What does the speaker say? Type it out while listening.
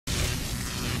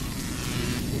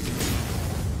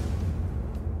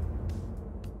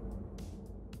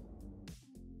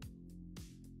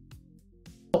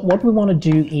what we want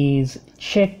to do is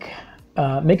check,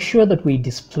 make sure that we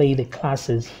display the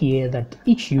classes here that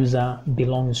each user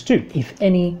belongs to, if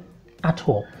any at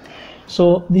all.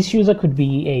 So this user could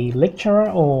be a lecturer,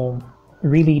 or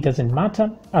really it doesn't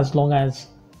matter, as long as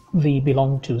they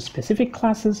belong to specific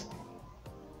classes,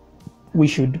 we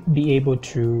should be able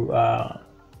to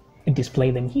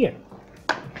display them here.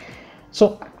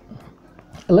 So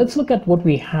let's look at what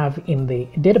we have in the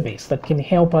database that can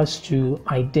help us to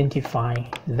identify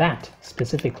that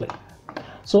specifically.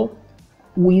 So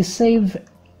we save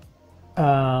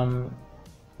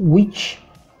which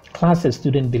class a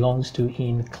student belongs to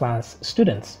in class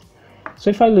students. So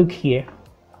if I look here,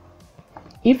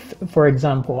 if, for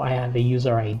example, I have a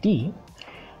user ID,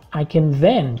 I can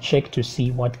then check to see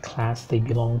what class they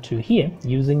belong to here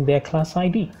using their class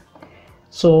ID.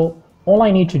 So all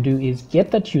I need to do is get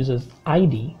that user's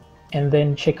ID and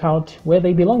then check out where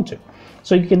they belong to.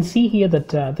 So you can see here that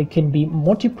there can be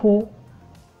multiple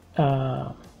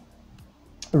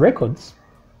records.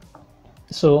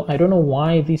 So I don't know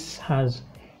why this has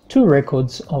 2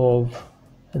 records of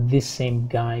this same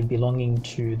guy belonging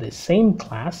to the same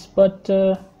class, but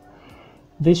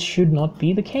this should not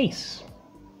be the case.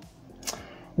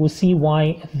 We'll see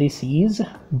why this is,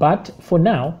 but for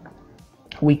now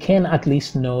we can at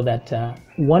least know that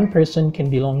one person can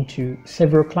belong to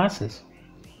several classes,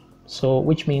 so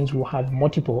which means we'll have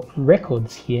multiple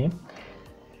records here.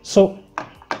 So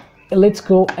let's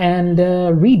go and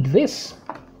read this.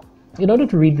 In order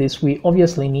to read this, we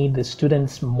obviously need the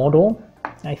student's model.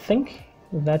 I think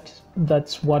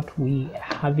that's what we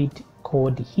have it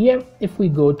called here. If we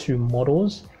go to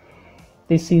models,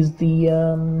 this is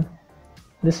the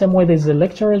same way there's the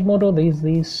lecturer's model, there's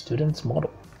the student's model.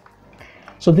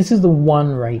 So this is the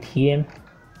one right here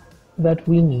that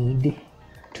we need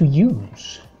to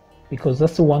use, because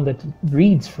that's the one that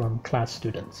reads from class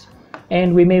students.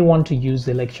 And we may want to use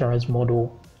the lecturer's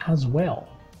model as well.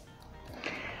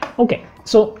 Okay,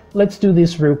 so let's do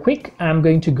this real quick. I'm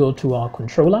going to go to our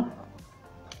controller,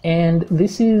 and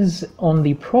this is on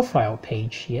the profile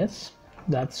page. Yes,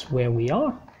 that's where we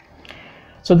are.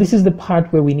 So this is the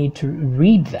part where we need to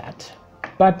read that,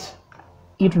 but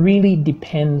it really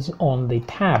depends on the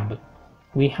tab.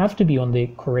 We have to be on the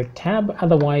correct tab,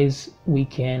 otherwise we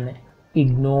can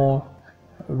ignore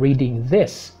reading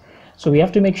this. So we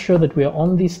have to make sure that we are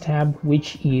on this tab,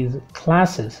 which is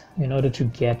classes, in order to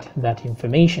get that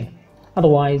information.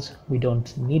 Otherwise, we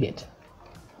don't need it.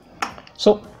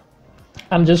 So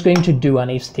I'm just going to do an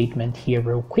if statement here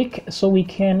real quick so we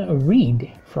can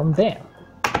read from there.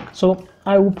 So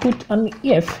I will put an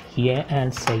if here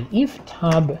and say if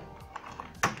tab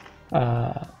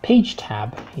page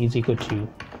tab is equal to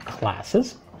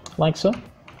classes, like so.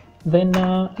 Then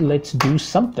let's do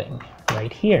something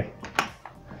right here.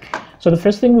 So the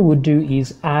first thing we would do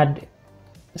is add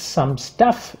some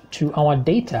stuff to our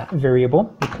data variable,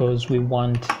 because we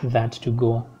want that to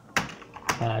go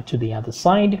to the other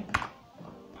side.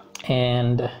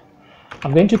 And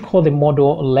I'm going to call the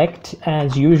model elect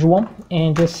as usual,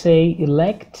 and just say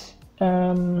elect,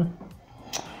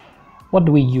 what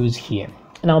do we use here?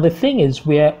 Now the thing is,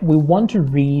 we want to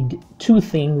read 2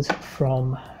 things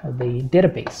from the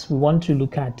database. We want to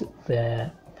look at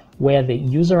where the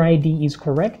user ID is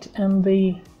correct, and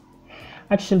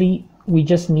actually we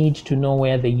just need to know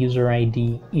where the user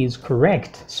ID is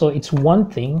correct. So it's one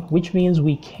thing, which means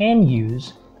we can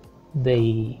use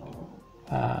the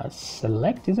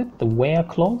select, is it the where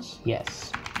clause?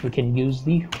 Yes, we can use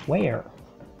the where.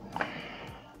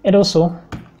 And also,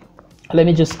 let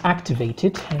me just activate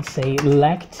it and say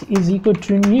elect is equal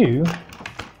to new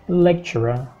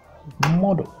lecturer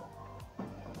model.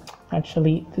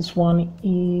 Actually, this one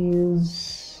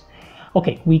is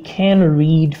okay. We can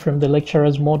read from the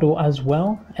lecturer's model as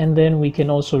well, and then we can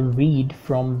also read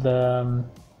from the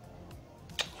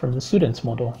student's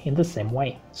model in the same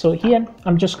way. So here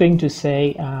I'm just going to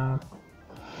say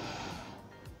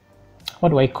what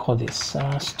do I call this?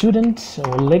 Student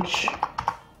or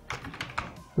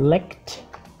lect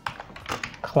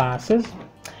classes.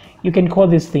 You can call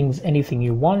these things anything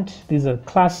you want. These are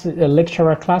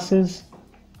lecturer classes,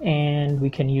 and we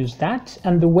can use that.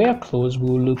 And the where clause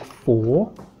will look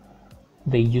for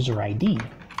the user ID.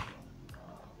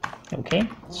 Okay,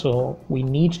 so we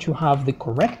need to have the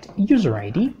correct user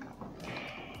ID,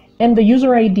 and the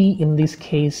user ID in this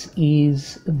case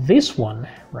is this one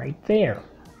right there.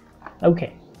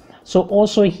 Okay, so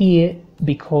also here,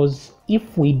 because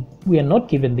if we are not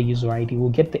given the user ID, we'll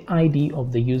get the ID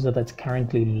of the user that's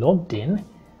currently logged in,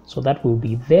 so that will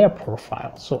be their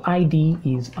profile. So ID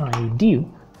is ideal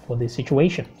for this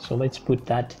situation, so let's put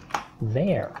that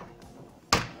there.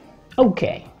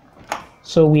 Okay,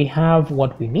 So we have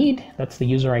what we need. That's the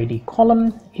user ID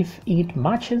column. If it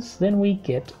matches, then we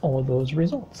get all those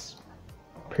results.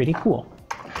 Pretty cool.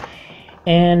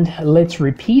 And let's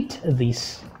repeat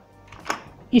this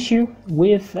issue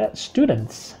with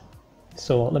students.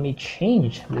 So let me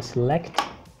change the select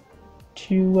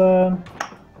to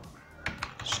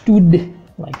stud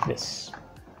like this.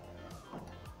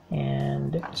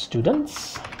 And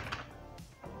students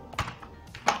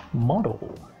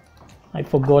model. I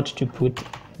forgot to put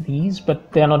these,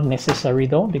 but they're not necessary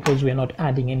though, because we're not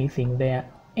adding anything there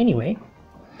anyway.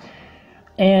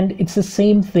 And it's the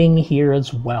same thing here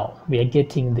as well. We are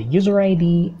getting the user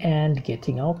ID and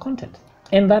getting our content.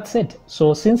 And that's it.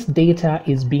 So since data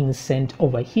is being sent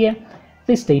over here,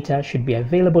 this data should be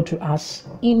available to us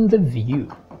in the view.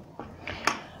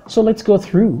 So let's go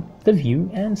through the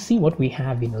view and see what we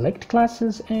have in elect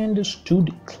classes and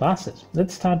stud classes.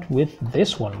 Let's start with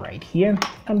this one right here.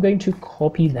 I'm going to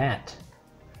copy that.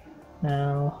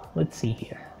 Now let's see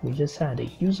here. We just had a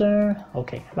user.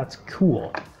 Okay, that's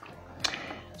cool.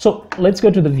 So let's go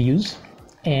to the views,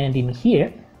 and in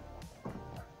here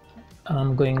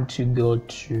I'm going to go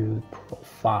to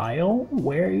profile.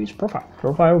 Where is profile?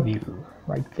 Profile view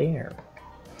right there.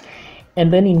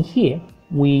 And then in here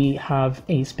we have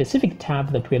a specific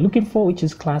tab that we're looking for, which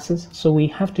is classes. So we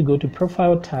have to go to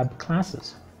profile tab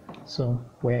classes. So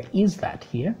where is that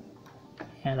here?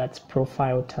 And that's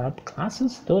profile tab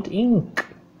classes.inc.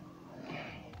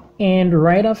 And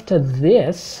right after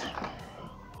this,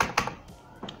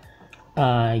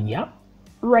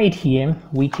 right here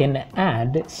we can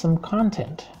add some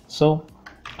content. So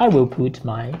I will put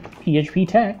my PHP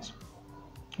tags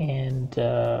and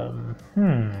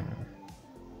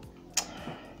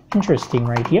interesting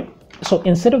right here. So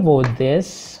instead of all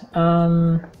this,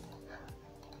 I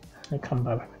come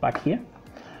back here.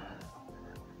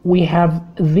 We have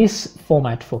this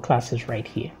format for classes right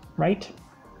here, right?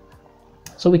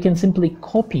 So we can simply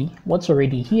copy what's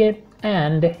already here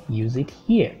and use it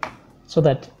here, so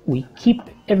that we keep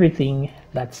everything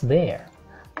that's there.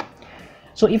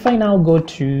 So if I now go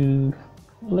to,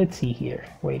 let's see here,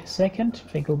 wait a second,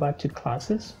 if I go back to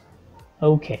classes,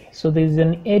 okay, so there's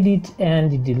an edit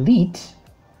and delete.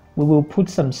 We will put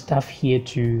some stuff here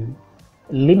to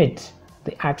limit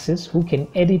the access, who can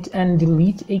edit and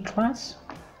delete a class,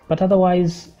 but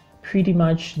otherwise pretty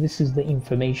much this is the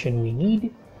information we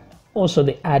need. Also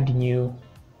the add new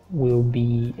will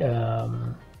be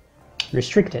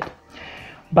restricted.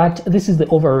 But this is the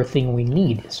overall thing we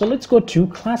need. So let's go to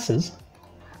classes.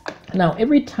 Now,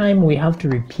 every time we have to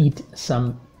repeat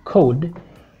some code,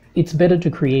 it's better to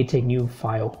create a new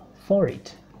file for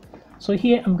it. So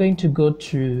here I'm going to go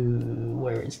to,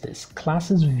 where is this?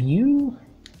 Classes view,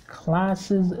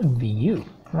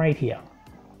 right here.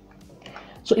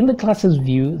 So in the classes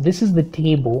view, this is the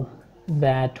table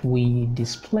that we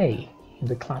display in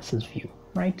the classes view,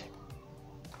 right?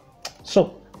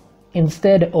 So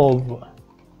instead of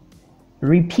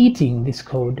repeating this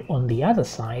code on the other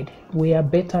side, we are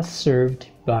better served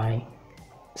by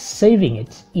saving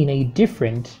it in a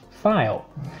different file.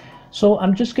 So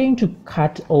I'm just going to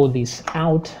cut all this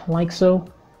out like so,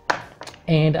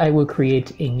 and I will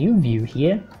create a new view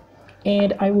here,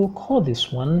 and I will call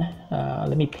this one,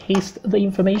 let me paste the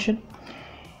information,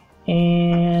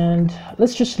 and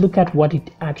let's just look at what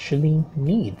it actually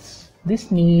needs.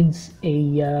 This needs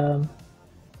a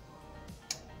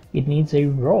it needs a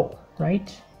row,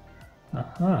 right?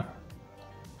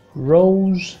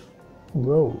 Rows,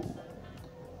 row.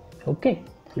 Okay,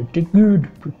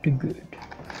 pretty good.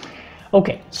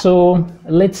 Okay, so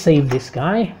let's save this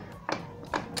guy.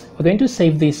 We're going to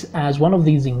save this as one of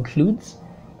these includes,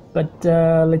 but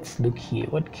let's look here.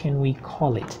 What can we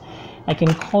call it? I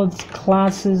can call it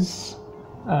classes.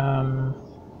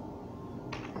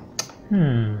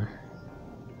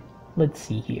 Let's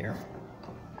see here.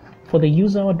 For the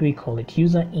user, what do we call it?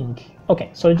 User inc. Okay,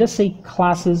 so just say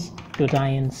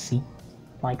classes.inc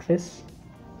like this,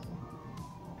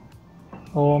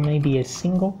 or maybe a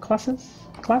single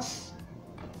class.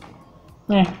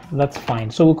 That's fine.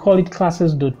 So we'll call it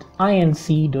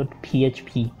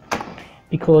classes.inc.php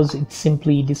because it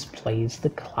simply displays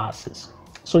the classes.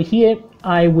 So here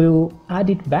I will add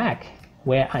it back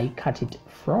where I cut it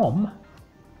from.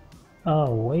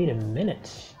 Oh, wait a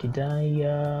minute. Did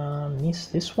I miss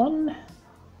this one?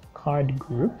 Card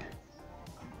group.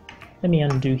 Let me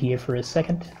undo here for a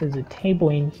second. There's a table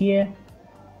in here.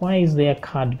 Why is there a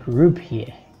card group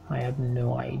here? I have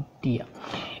no idea.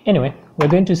 Anyway, we're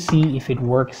going to see if it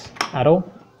works at all,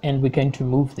 and we're going to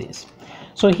move this.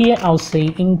 So here I'll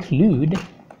say include.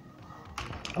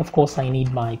 Of course, I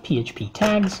need my PHP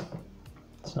tags.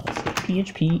 So I'll say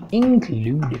PHP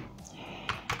include.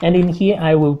 And in here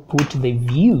I will put the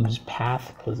views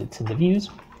path because it's in the views,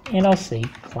 and I'll say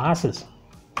classes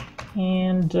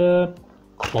and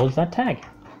close that tag.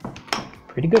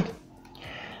 Pretty good.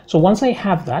 So once I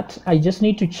have that, I just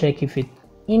need to check if it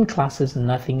in classes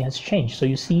nothing has changed. So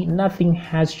you see nothing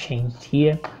has changed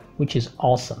here, which is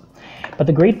awesome. But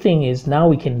the great thing is now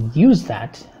we can use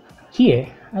that here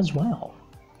as well.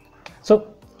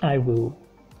 So I will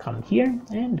come here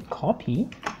and copy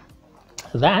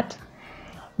that,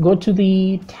 go to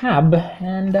the tab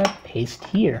and paste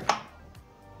here.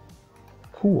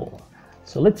 Cool.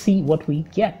 So let's see what we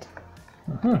get.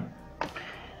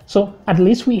 So at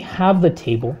least we have the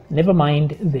table. Never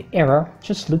mind the error.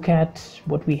 Just look at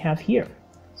what we have here.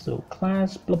 So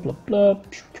class, blah, blah, blah,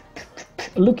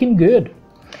 looking good.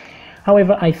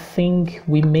 However, I think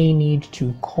we may need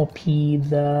to copy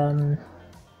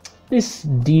this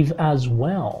div as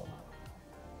well.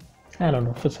 I don't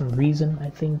know, for some reason, I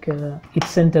think it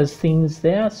sent us things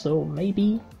there. So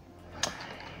maybe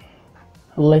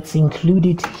let's include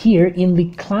it here in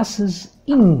the classes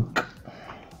inc.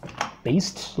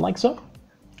 Paste like so,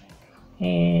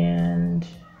 and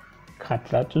cut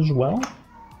that as well,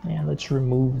 and let's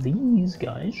remove these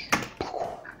guys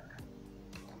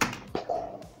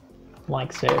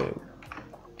like so.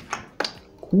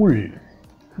 Cool.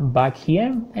 Back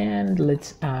here, and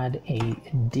let's add a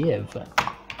div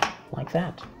like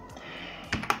that.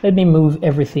 Let me move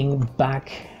everything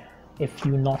back a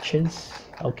few notches.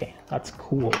 Okay, that's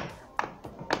cool.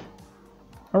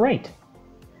 All right,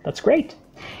 that's great.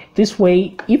 This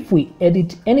way, if we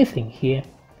edit anything here,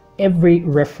 every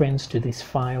reference to this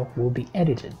file will be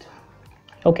edited.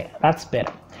 Okay, that's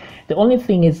better. The only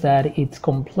thing is that it's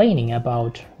complaining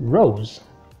about rows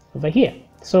over here.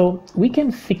 So we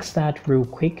can fix that real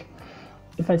quick.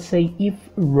 If I say if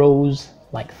rows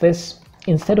like this,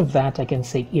 instead of that, I can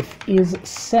say if is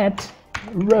set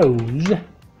rows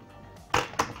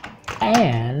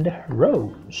and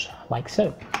rows like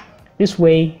so. This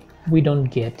way, we don't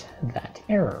get that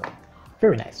error.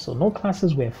 Very nice. So no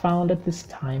classes were found at this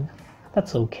time.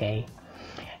 That's okay.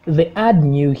 The add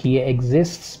new here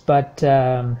exists, but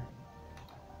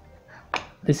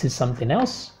this is something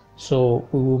else. So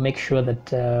we will make sure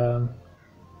that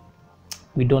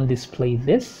we don't display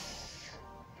this.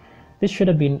 This should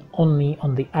have been only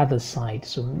on the other side.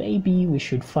 So maybe we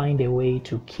should find a way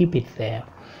to keep it there,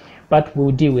 but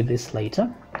we'll deal with this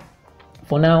later.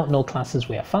 For now, no classes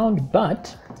were found,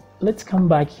 but let's come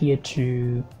back here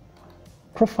to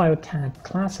profile tag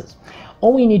classes.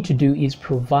 All we need to do is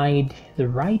provide the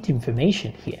right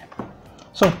information here.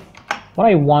 So what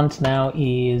I want now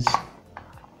is,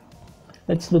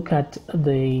 let's look at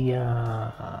the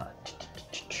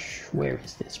where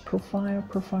is this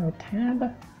profile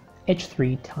tab,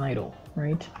 h3 title,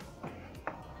 right?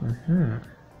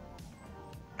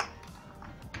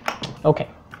 Okay,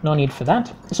 no need for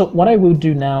that. So what I will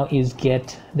do now is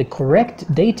get the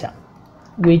correct data,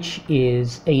 which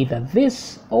is either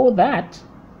this or that,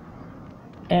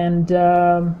 and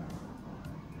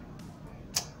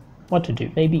what to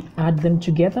do? Maybe add them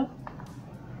together?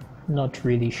 Not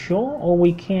really sure, or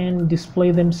we can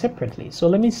display them separately. So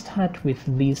let me start with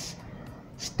these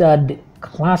stud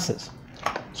classes.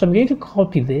 So I'm going to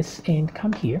copy this and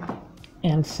come here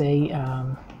and say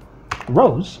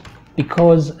rows,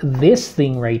 because this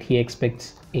thing right here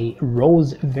expects a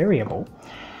rows variable.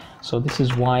 So this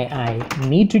is why I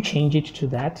need to change it to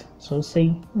that. So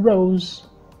say rows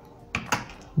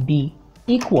be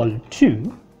equal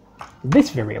to this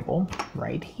variable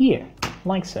right here,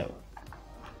 like so.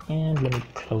 And let me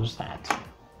close that.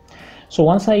 So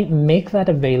once I make that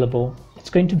available, it's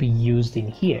going to be used in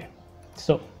here.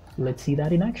 So let's see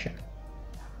that in action.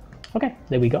 Okay,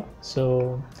 there we go.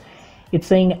 So it's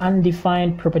saying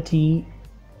undefined property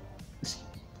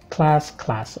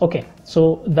class. Okay,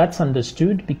 so that's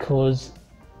understood because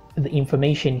the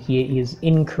information here is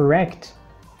incorrect.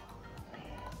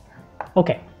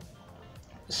 Okay,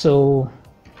 so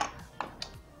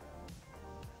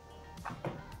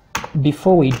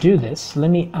before we do this,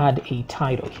 let me add a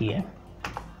title here,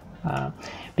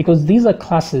 because these are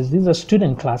classes, these are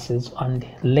student classes and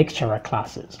lecturer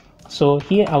classes. So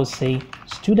here I'll say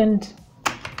student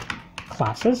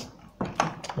classes,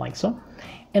 like so.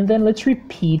 And then let's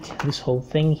repeat this whole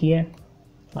thing here,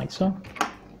 like so.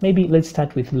 Maybe let's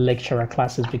start with lecturer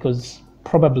classes because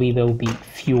probably there will be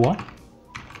fewer.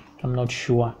 I'm not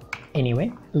sure.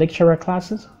 Anyway, lecturer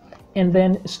classes and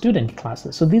then student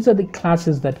classes. So these are the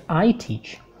classes that I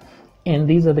teach and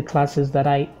these are the classes that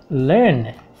I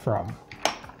learn from.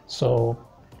 So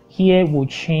here we'll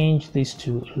change this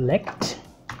to lect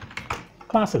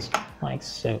classes, like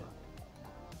so.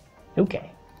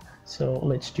 Okay. So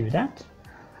let's do that.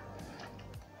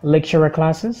 Lecturer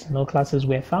classes, no classes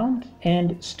were found,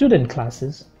 and student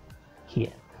classes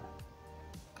here.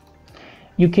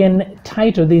 You can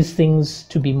title these things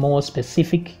to be more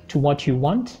specific to what you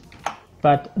want,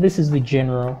 but this is the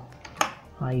general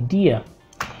idea.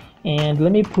 And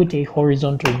let me put a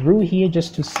horizontal rule here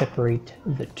just to separate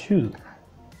the two.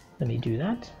 Let me do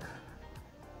that.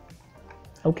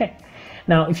 Okay.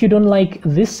 Now, if you don't like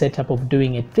this setup of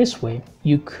doing it this way,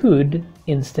 you could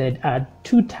instead add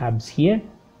two tabs here,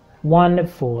 one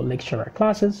for lecturer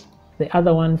classes, the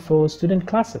other one for student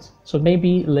classes. So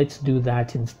maybe let's do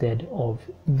that instead of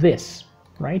this,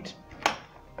 right?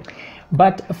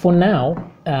 But for now,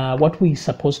 what we're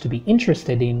supposed to be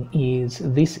interested in is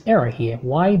this error here.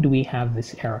 Why do we have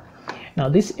this error? Now,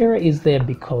 this error is there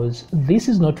because this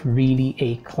is not really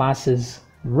a classes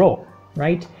row,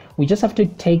 right? We just have to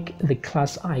take the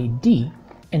class ID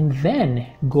and then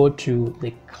go to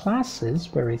the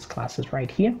classes, where it's classes right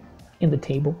here in the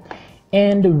table,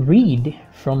 and read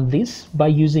from this by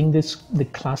using the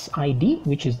class ID,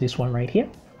 which is this one right here,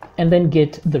 and then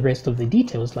get the rest of the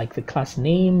details like the class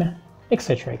name,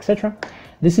 etc., etc.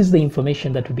 This is the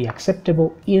information that will be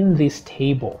acceptable in this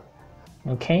table.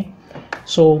 Okay,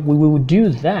 so we will do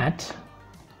that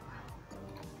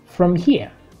from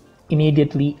here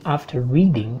immediately after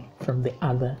reading from the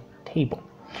other table.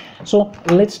 So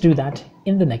let's do that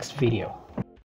in the next video.